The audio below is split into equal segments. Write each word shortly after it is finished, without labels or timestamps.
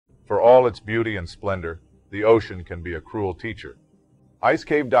For all its beauty and splendor, the ocean can be a cruel teacher. Ice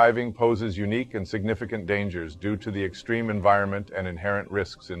cave diving poses unique and significant dangers due to the extreme environment and inherent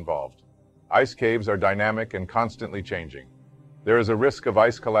risks involved. Ice caves are dynamic and constantly changing. There is a risk of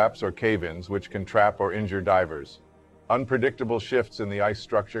ice collapse or cave-ins which can trap or injure divers. Unpredictable shifts in the ice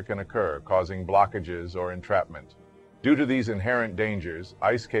structure can occur, causing blockages or entrapment. Due to these inherent dangers,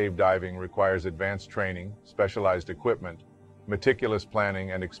 ice cave diving requires advanced training, specialized equipment, meticulous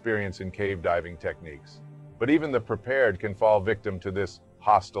planning, and experience in cave diving techniques. But even the prepared can fall victim to this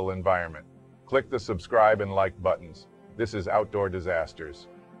hostile environment. Click the subscribe and like buttons. This is Outdoor Disasters.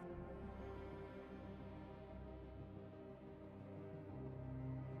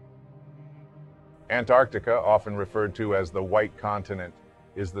 Antarctica, often referred to as the White Continent,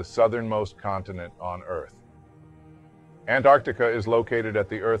 is the southernmost continent on Earth. Antarctica is located at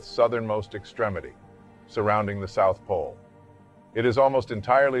the Earth's southernmost extremity, surrounding the South Pole. It is almost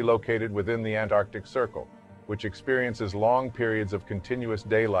entirely located within the Antarctic Circle, which experiences long periods of continuous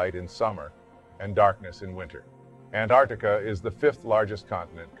daylight in summer and darkness in winter. Antarctica is the fifth largest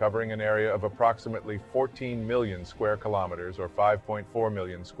continent, covering an area of approximately 14 million square kilometers or 5.4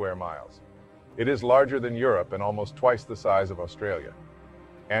 million square miles. It is larger than Europe and almost twice the size of Australia.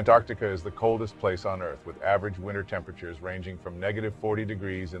 Antarctica is the coldest place on Earth, with average winter temperatures ranging from -40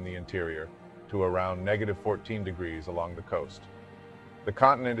 degrees in the interior to around -14 degrees along the coast. The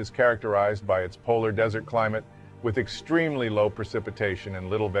continent is characterized by its polar desert climate with extremely low precipitation and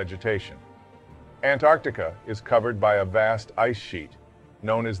little vegetation. Antarctica is covered by a vast ice sheet,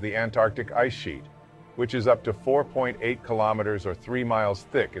 known as the Antarctic ice sheet, which is up to 4.8 kilometers or 3 miles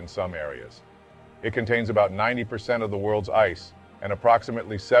thick in some areas. It contains about 90% of the world's ice and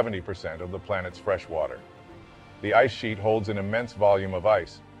approximately 70% of the planet's fresh water. The ice sheet holds an immense volume of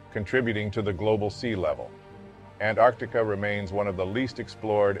ice, contributing to the global sea level. Antarctica remains one of the least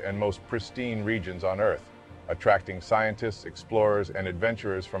explored and most pristine regions on Earth, attracting scientists, explorers, and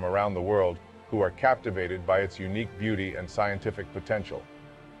adventurers from around the world who are captivated by its unique beauty and scientific potential.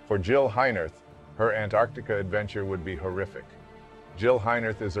 For Jill Heinerth, her Antarctica adventure would be horrific. Jill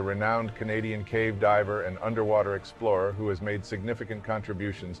Heinerth is a renowned Canadian cave diver and underwater explorer who has made significant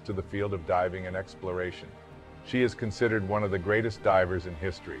contributions to the field of diving and exploration. She is considered one of the greatest divers in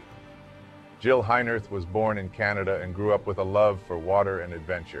history. Jill Heinerth was born in Canada and grew up with a love for water and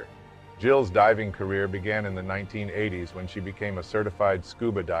adventure. Jill's diving career began in the 1980s when she became a certified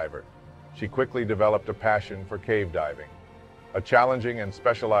scuba diver. She quickly developed a passion for cave diving, a challenging and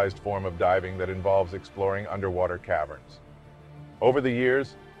specialized form of diving that involves exploring underwater caverns. Over the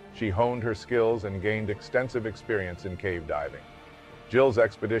years, she honed her skills and gained extensive experience in cave diving. Jill's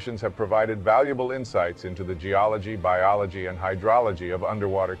expeditions have provided valuable insights into the geology, biology, and hydrology of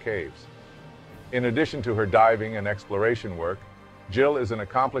underwater caves. In addition to her diving and exploration work, Jill is an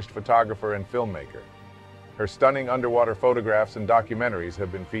accomplished photographer and filmmaker. Her stunning underwater photographs and documentaries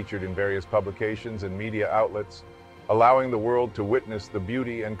have been featured in various publications and media outlets, allowing the world to witness the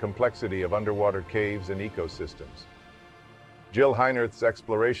beauty and complexity of underwater caves and ecosystems. Jill Heinerth's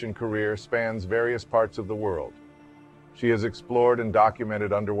exploration career spans various parts of the world. She has explored and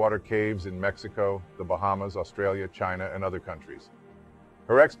documented underwater caves in Mexico, the Bahamas, Australia, China, and other countries.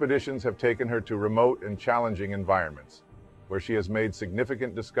 Her expeditions have taken her to remote and challenging environments, where she has made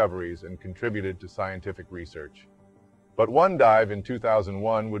significant discoveries and contributed to scientific research. But one dive in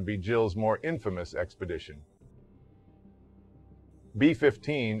 2001 would be Jill's more infamous expedition.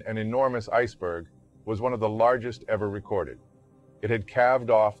 B-15, an enormous iceberg, was one of the largest ever recorded. It had calved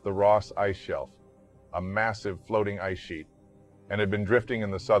off the Ross Ice Shelf, a massive floating ice sheet, and had been drifting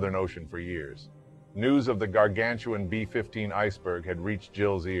in the Southern Ocean for years. News of the gargantuan B-15 iceberg had reached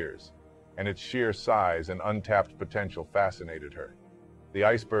Jill's ears, and its sheer size and untapped potential fascinated her. The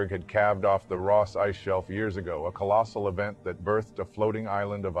iceberg had calved off the Ross Ice Shelf years ago, a colossal event that birthed a floating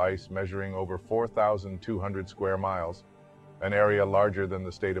island of ice measuring over 4,200 square miles, an area larger than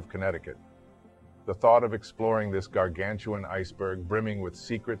the state of Connecticut. The thought of exploring this gargantuan iceberg, brimming with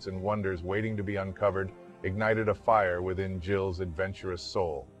secrets and wonders waiting to be uncovered, ignited a fire within Jill's adventurous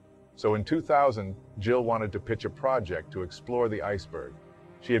soul. So in 2000, Jill wanted to pitch a project to explore the iceberg.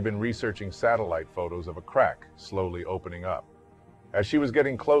 She had been researching satellite photos of a crack slowly opening up. As she was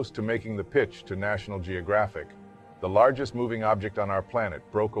getting close to making the pitch to National Geographic, the largest moving object on our planet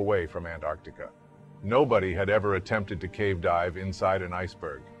broke away from Antarctica. Nobody had ever attempted to cave dive inside an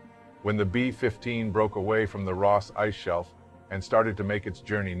iceberg. When the B-15 broke away from the Ross Ice Shelf and started to make its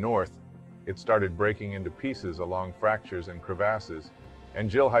journey north, it started breaking into pieces along fractures and crevasses, and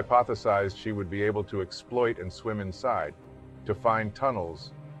Jill hypothesized she would be able to exploit and swim inside to find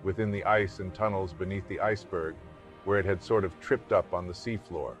tunnels within the ice and tunnels beneath the iceberg where it had sort of tripped up on the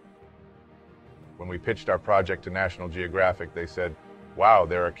seafloor. When we pitched our project to National Geographic, they said, "Wow,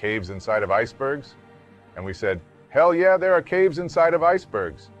 there are caves inside of icebergs?" And we said, "Hell yeah, there are caves inside of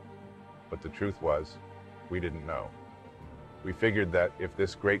icebergs." But the truth was, we didn't know. We figured that if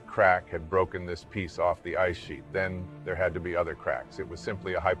this great crack had broken this piece off the ice sheet, then there had to be other cracks. It was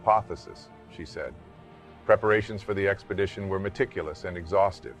simply a hypothesis, she said. Preparations for the expedition were meticulous and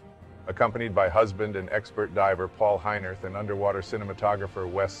exhaustive. Accompanied by husband and expert diver Paul Heinert and underwater cinematographer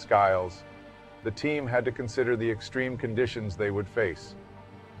Wes Skiles, the team had to consider the extreme conditions they would face: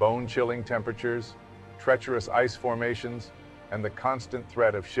 bone-chilling temperatures, treacherous ice formations, and the constant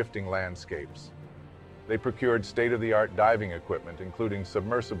threat of shifting landscapes. They procured state-of-the-art diving equipment, including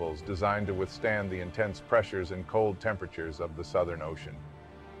submersibles designed to withstand the intense pressures and cold temperatures of the Southern Ocean.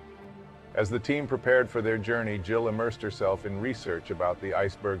 As the team prepared for their journey, Jill immersed herself in research about the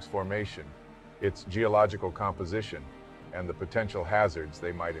iceberg's formation, its geological composition, and the potential hazards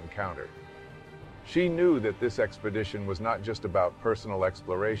they might encounter. She knew that this expedition was not just about personal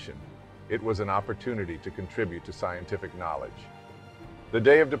exploration. It was an opportunity to contribute to scientific knowledge. The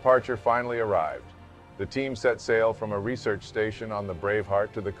day of departure finally arrived. The team set sail from a research station on the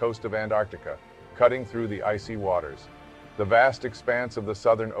Braveheart to the coast of Antarctica, cutting through the icy waters. The vast expanse of the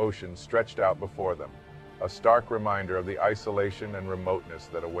Southern Ocean stretched out before them, a stark reminder of the isolation and remoteness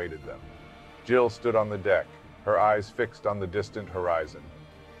that awaited them. Jill stood on the deck, her eyes fixed on the distant horizon.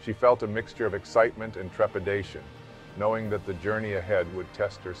 She felt a mixture of excitement and trepidation, knowing that the journey ahead would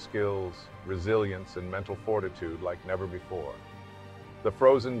test her skills, resilience, and mental fortitude like never before. The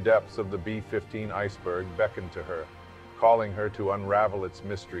frozen depths of the B-15 iceberg beckoned to her, calling her to unravel its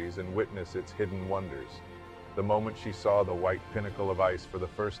mysteries and witness its hidden wonders. The moment she saw the white pinnacle of ice for the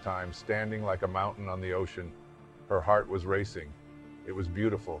first time, standing like a mountain on the ocean, her heart was racing. It was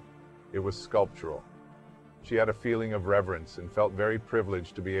beautiful. It was sculptural. She had a feeling of reverence and felt very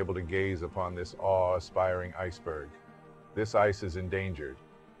privileged to be able to gaze upon this awe-inspiring iceberg. This ice is endangered,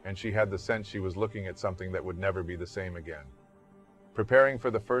 and she had the sense she was looking at something that would never be the same again. Preparing for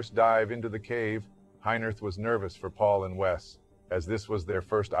the first dive into the cave, Heinert was nervous for Paul and Wes, as this was their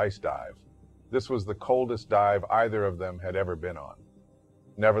first ice dive. This was the coldest dive either of them had ever been on.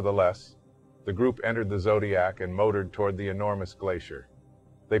 Nevertheless, the group entered the Zodiac and motored toward the enormous glacier.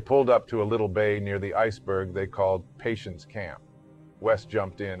 They pulled up to a little bay near the iceberg they called Patience Camp. Wes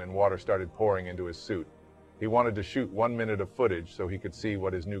jumped in and water started pouring into his suit. He wanted to shoot 1 minute of footage so he could see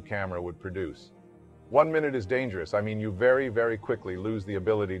what his new camera would produce. 1 minute is dangerous. I mean, you very, very quickly lose the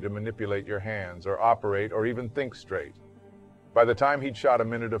ability to manipulate your hands or operate or even think straight. By the time he'd shot 1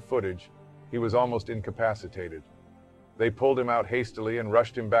 minute of footage, he was almost incapacitated. They pulled him out hastily and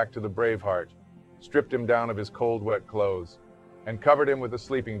rushed him back to the Braveheart, stripped him down of his cold, wet clothes, and covered him with a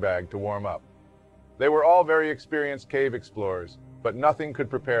sleeping bag to warm up. They were all very experienced cave explorers, but nothing could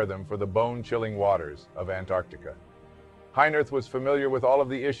prepare them for the bone-chilling waters of Antarctica. Heinert was familiar with all of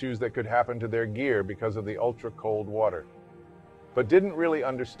the issues that could happen to their gear because of the ultra-cold water, but didn't really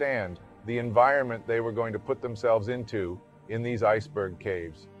understand the environment they were going to put themselves into in these iceberg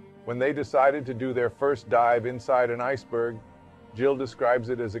caves. When they decided to do their first dive inside an iceberg, Jill describes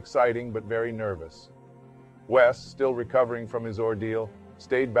it as exciting but very nervous. Wes, still recovering from his ordeal,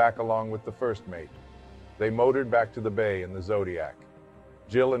 stayed back along with the first mate. They motored back to the bay in the Zodiac.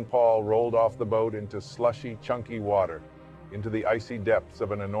 Jill and Paul rolled off the boat into slushy, chunky water, into the icy depths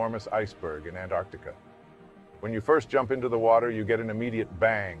of an enormous iceberg in Antarctica. When you first jump into the water, you get an immediate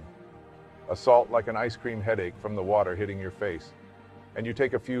bang, a salt like an ice cream headache from the water hitting your face, and you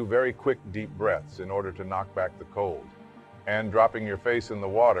take a few very quick, deep breaths in order to knock back the cold. And dropping your face in the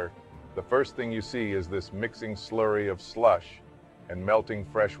water, the first thing you see is this mixing slurry of slush and melting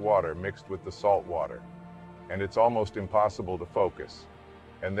fresh water mixed with the salt water. And it's almost impossible to focus.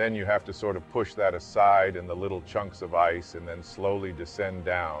 And then you have to sort of push that aside in the little chunks of ice and then slowly descend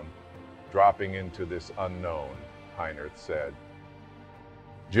down, dropping into this unknown, Heinert said.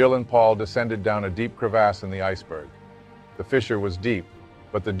 Jill and Paul descended down a deep crevasse in the iceberg. The fissure was deep,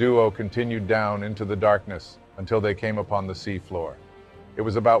 but the duo continued down into the darkness until they came upon the sea floor. It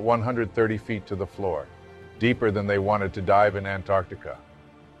was about 130 feet to the floor, deeper than they wanted to dive in Antarctica.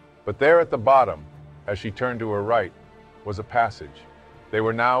 But there at the bottom, as she turned to her right, was a passage. They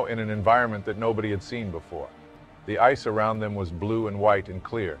were now in an environment that nobody had seen before. The ice around them was blue and white and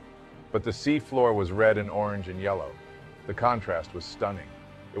clear, but the sea floor was red and orange and yellow. The contrast was stunning.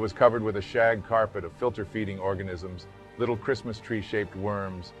 It was covered with a shag carpet of filter-feeding organisms, little Christmas tree-shaped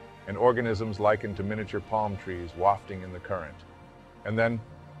worms, and organisms likened to miniature palm trees wafting in the current. And then,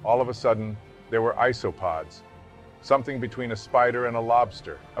 all of a sudden, there were isopods, something between a spider and a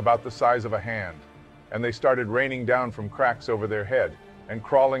lobster, about the size of a hand, and they started raining down from cracks over their head, and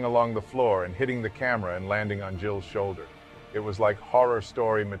crawling along the floor and hitting the camera and landing on Jill's shoulder. It was like horror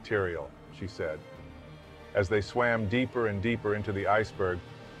story material, she said. As they swam deeper and deeper into the iceberg,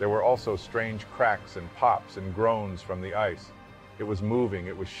 there were also strange cracks and pops and groans from the ice. It was moving,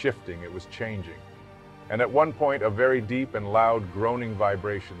 it was shifting, it was changing. And at one point, a very deep and loud groaning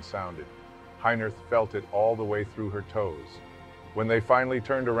vibration sounded. Heinert felt it all the way through her toes. When they finally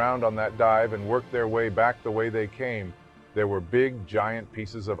turned around on that dive and worked their way back the way they came, there were big, giant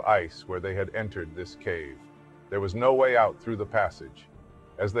pieces of ice where they had entered this cave. There was no way out through the passage.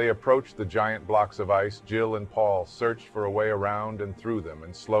 As they approached the giant blocks of ice, Jill and Paul searched for a way around and through them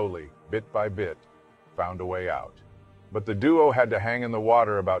and slowly, bit by bit, found a way out. But the duo had to hang in the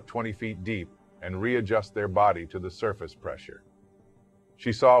water about 20 feet deep and readjust their body to the surface pressure.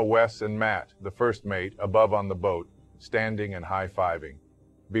 She saw Wes and Matt, the first mate, above on the boat, standing and high-fiving.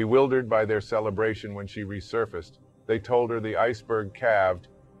 Bewildered by their celebration when she resurfaced, they told her the iceberg calved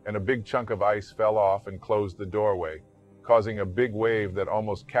and a big chunk of ice fell off and closed the doorway, causing a big wave that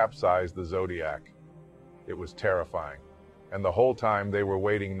almost capsized the Zodiac. It was terrifying, and the whole time they were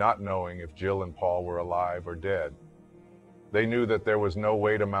waiting, not knowing if Jill and Paul were alive or dead. They knew that there was no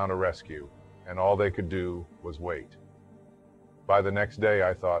way to mount a rescue, and all they could do was wait. By the next day,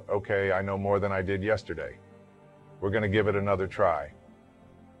 I thought, okay, I know more than I did yesterday. We're going to give it another try.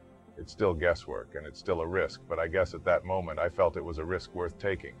 It's still guesswork, and it's still a risk, but I guess at that moment I felt it was a risk worth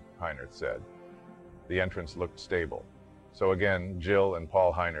taking, Heinert said. The entrance looked stable. So again, Jill and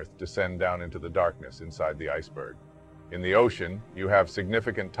Paul Heinert descend down into the darkness inside the iceberg. In the ocean, you have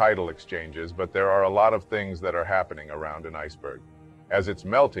significant tidal exchanges, but there are a lot of things that are happening around an iceberg. As it's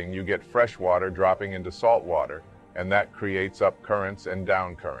melting, you get fresh water dropping into salt water, and that creates up currents and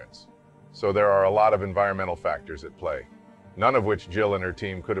down currents. So there are a lot of environmental factors at play, none of which Jill and her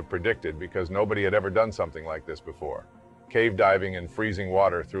team could have predicted because nobody had ever done something like this before. Cave diving in freezing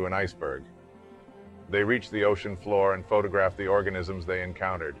water through an iceberg. They reached the ocean floor and photographed the organisms they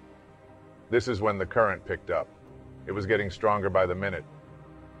encountered. This is when the current picked up. It was getting stronger by the minute,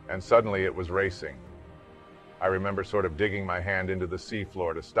 and suddenly it was racing. I remember sort of digging my hand into the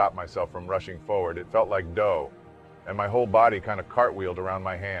seafloor to stop myself from rushing forward. It felt like dough, and my whole body kind of cartwheeled around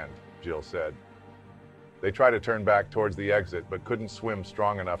my hand, Jill said. They tried to turn back towards the exit, but couldn't swim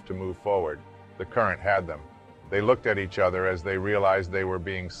strong enough to move forward. The current had them. They looked at each other as they realized they were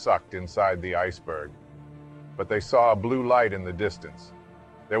being sucked inside the iceberg. But they saw a blue light in the distance.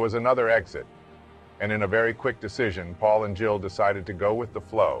 There was another exit, and in a very quick decision, Paul and Jill decided to go with the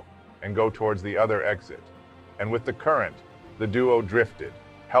flow and go towards the other exit. And with the current, the duo drifted,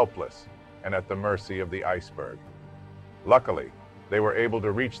 helpless, and at the mercy of the iceberg. Luckily, they were able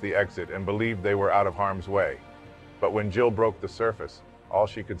to reach the exit and believed they were out of harm's way. But when Jill broke the surface, all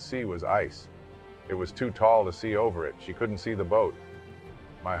she could see was ice. It was too tall to see over it. She couldn't see the boat.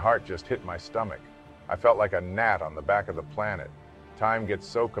 My heart just hit my stomach. I felt like a gnat on the back of the planet. Time gets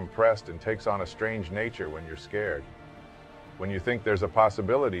so compressed and takes on a strange nature when you're scared. When you think there's a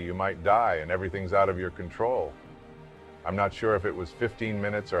possibility you might die and everything's out of your control. I'm not sure if it was 15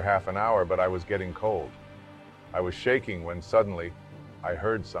 minutes or half an hour, but I was getting cold. I was shaking when suddenly I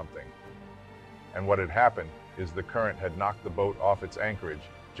heard something. And what had happened is the current had knocked the boat off its anchorage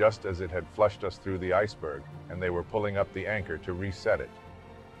just as it had flushed us through the iceberg, and they were pulling up the anchor to reset it.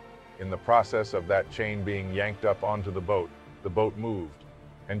 In the process of that chain being yanked up onto the boat moved,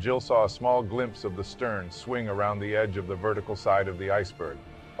 and Jill saw a small glimpse of the stern swing around the edge of the vertical side of the iceberg.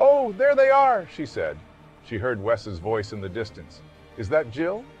 "Oh, there they are," she said. She heard Wes's voice in the distance. "Is that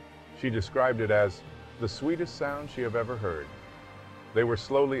Jill?" She described it as the sweetest sound she had ever heard. They were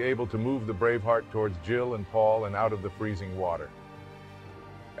slowly able to move the Braveheart towards Jill and Paul and out of the freezing water.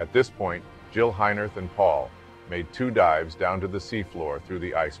 At this point, Jill Heinerth and Paul made 2 dives down to the seafloor through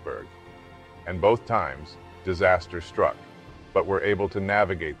the iceberg. And both times, disaster struck, but were able to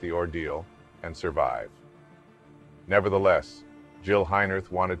navigate the ordeal and survive. Nevertheless, Jill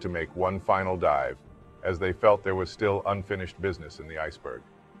Heinerth wanted to make one final dive, as they felt there was still unfinished business in the iceberg.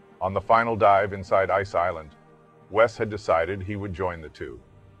 On the final dive inside Ice Island, Wes had decided he would join the two.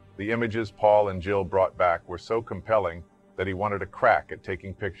 The images Paul and Jill brought back were so compelling that he wanted a crack at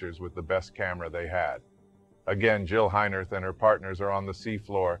taking pictures with the best camera they had. Again, Jill Heinerth and her partners are on the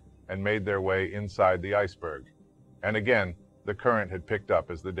seafloor and made their way inside the iceberg. And again, the current had picked up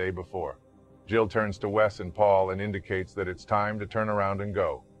as the day before. Jill turns to Wes and Paul and indicates that it's time to turn around and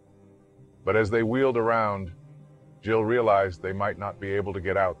go. But as they wheeled around, Jill realized they might not be able to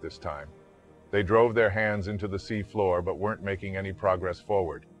get out this time. They drove their hands into the seafloor but weren't making any progress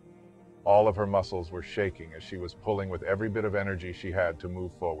forward. All of her muscles were shaking as she was pulling with every bit of energy she had to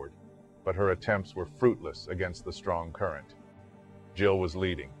move forward, but her attempts were fruitless against the strong current. Jill was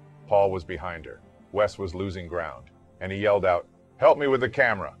leading. Paul was behind her. Wes was losing ground, and he yelled out, "Help me with the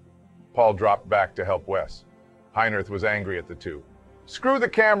camera!" Paul dropped back to help Wes. Heinert was angry at the two. "Screw the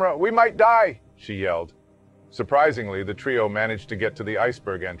camera! We might die!" she yelled. Surprisingly, the trio managed to get to the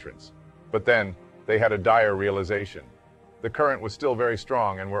iceberg entrance. But then, they had a dire realization. The current was still very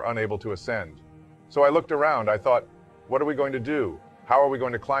strong and were unable to ascend. So I looked around. I thought, what are we going to do? How are we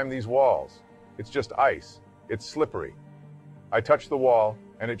going to climb these walls? It's just ice. It's slippery. I touched the wall,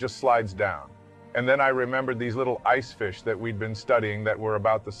 and it just slides down. And then I remembered these little ice fish that we'd been studying that were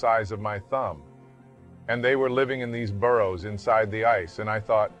about the size of my thumb. And they were living in these burrows inside the ice, and I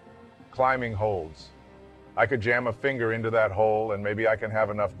thought, climbing holds. I could jam a finger into that hole, and maybe I can have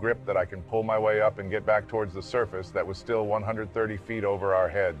enough grip that I can pull my way up and get back towards the surface that was still 130 feet over our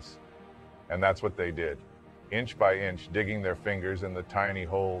heads. And that's what they did. Inch by inch, digging their fingers in the tiny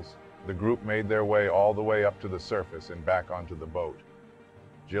holes, the group made their way all the way up to the surface and back onto the boat.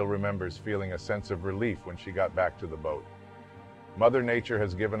 Jill remembers feeling a sense of relief when she got back to the boat. "Mother Nature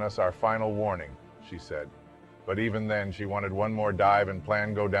has given us our final warning," she said. But even then, she wanted one more dive and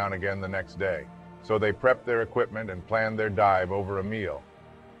planned go down again the next day. So they prepped their equipment and planned their dive over a meal.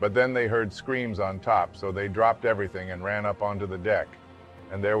 But then they heard screams on top, so they dropped everything and ran up onto the deck.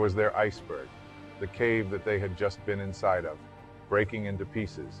 And there was their iceberg, the cave that they had just been inside of, breaking into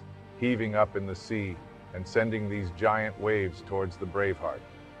pieces, heaving up in the sea, and sending these giant waves towards the Braveheart.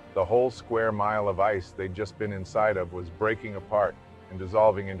 The whole square mile of ice they'd just been inside of was breaking apart and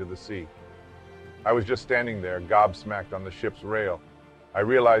dissolving into the sea. I was just standing there, gobsmacked on the ship's rail. I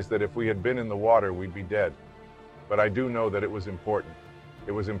realized that if we had been in the water, we'd be dead. But I do know that it was important.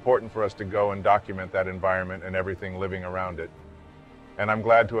 It was important for us to go and document that environment and everything living around it. And I'm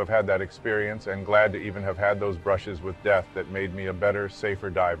glad to have had that experience, and glad to even have had those brushes with death that made me a better, safer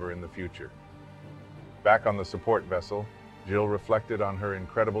diver in the future. Back on the support vessel, Jill reflected on her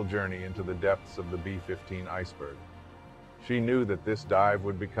incredible journey into the depths of the B-15 iceberg. She knew that this dive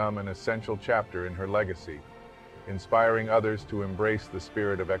would become an essential chapter in her legacy, inspiring others to embrace the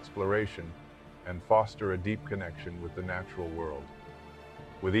spirit of exploration and foster a deep connection with the natural world.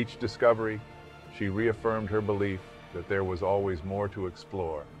 With each discovery, she reaffirmed her belief that there was always more to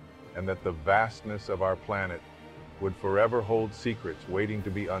explore, and that the vastness of our planet would forever hold secrets waiting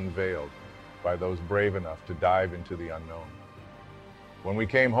to be unveiled by those brave enough to dive into the unknown. When we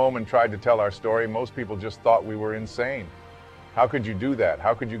came home and tried to tell our story, most people just thought we were insane. How could you do that?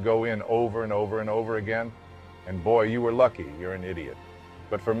 How could you go in over and over and over again? And boy, you were lucky, you're an idiot.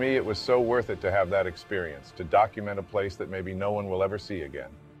 But for me, it was so worth it to have that experience, to document a place that maybe no one will ever see again.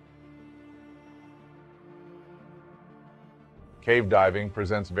 Cave diving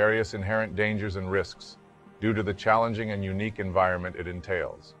presents various inherent dangers and risks due to the challenging and unique environment it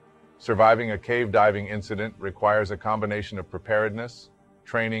entails. Surviving a cave diving incident requires a combination of preparedness,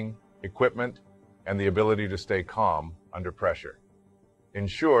 training, equipment, and the ability to stay calm under pressure.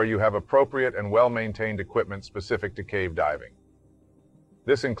 Ensure you have appropriate and well-maintained equipment specific to cave diving.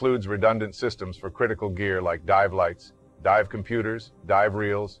 This includes redundant systems for critical gear like dive lights, dive computers, dive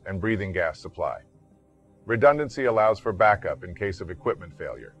reels, and breathing gas supply. Redundancy allows for backup in case of equipment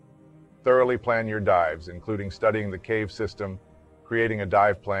failure. Thoroughly plan your dives, including studying the cave system, creating a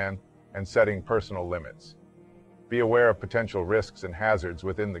dive plan, and setting personal limits. Be aware of potential risks and hazards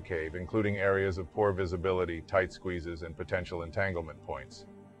within the cave, including areas of poor visibility, tight squeezes, and potential entanglement points.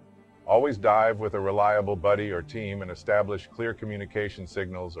 Always dive with a reliable buddy or team and establish clear communication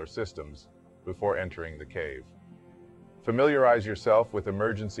signals or systems before entering the cave. Familiarize yourself with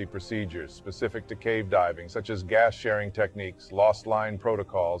emergency procedures specific to cave diving, such as gas sharing techniques, lost line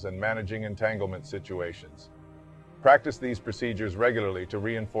protocols, and managing entanglement situations. Practice these procedures regularly to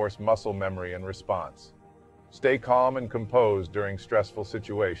reinforce muscle memory and response. Stay calm and composed during stressful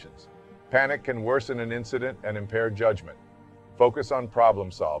situations. Panic can worsen an incident and impair judgment. Focus on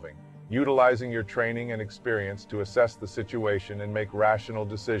problem solving, utilizing your training and experience to assess the situation and make rational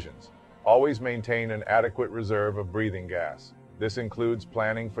decisions. Always maintain an adequate reserve of breathing gas. This includes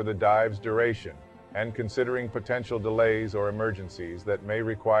planning for the dive's duration and considering potential delays or emergencies that may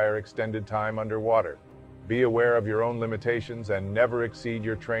require extended time underwater. Be aware of your own limitations and never exceed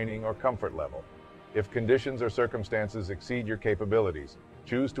your training or comfort level. If conditions or circumstances exceed your capabilities,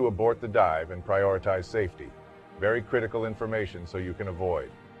 choose to abort the dive and prioritize safety. Very critical information so you can avoid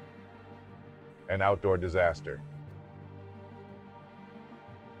an outdoor disaster.